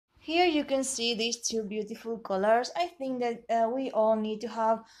Here you can see these two beautiful colors. I think that we all need to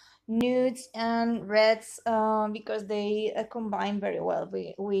have nudes and reds because they combine very well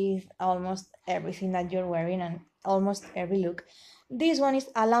with almost everything that you're wearing and almost every look. This one is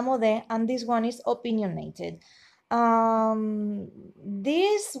a la mode and this one is opinionated. This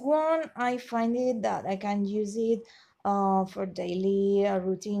one I find it that I can use it for daily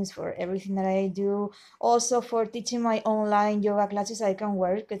routines, for everything that I do, also for teaching my online yoga classes. I can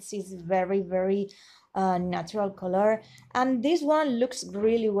wear it because it's very natural color, and this one looks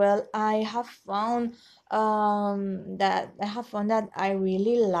really well. I have found that I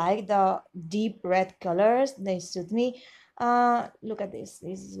really like the deep red colors. They suit me. Look at this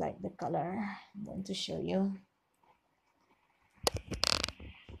is like the color I'm going to show you.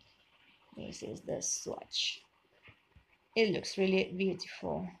 This is the swatch. It looks really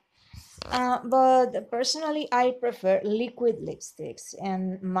beautiful. But personally, I prefer liquid lipsticks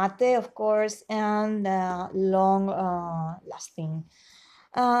and matte, of course, and long lasting.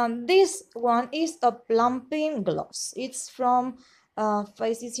 This one is a plumping gloss. It's from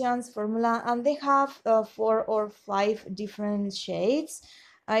Physicians Formula, and they have 4 or 5 different shades.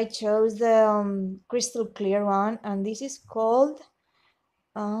 I chose the crystal clear one, and this is called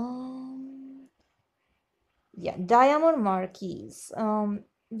yeah, Diamond Marquise.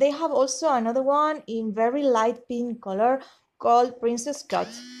 They have also another one in very light pink color called Princess Cut.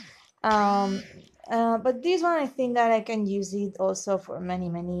 Um, but this one I think that I can use it also for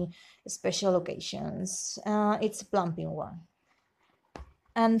many special occasions. It's a plumping one.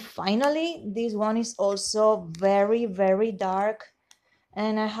 And finally, this one is also very dark,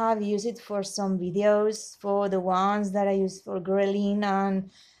 and I have used it for some videos, for the ones that I use for grilling and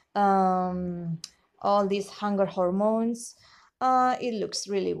um, all these hunger hormones. It looks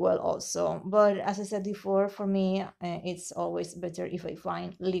really well also, but as I said before, for me it's always better if I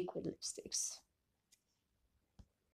find liquid lipsticks.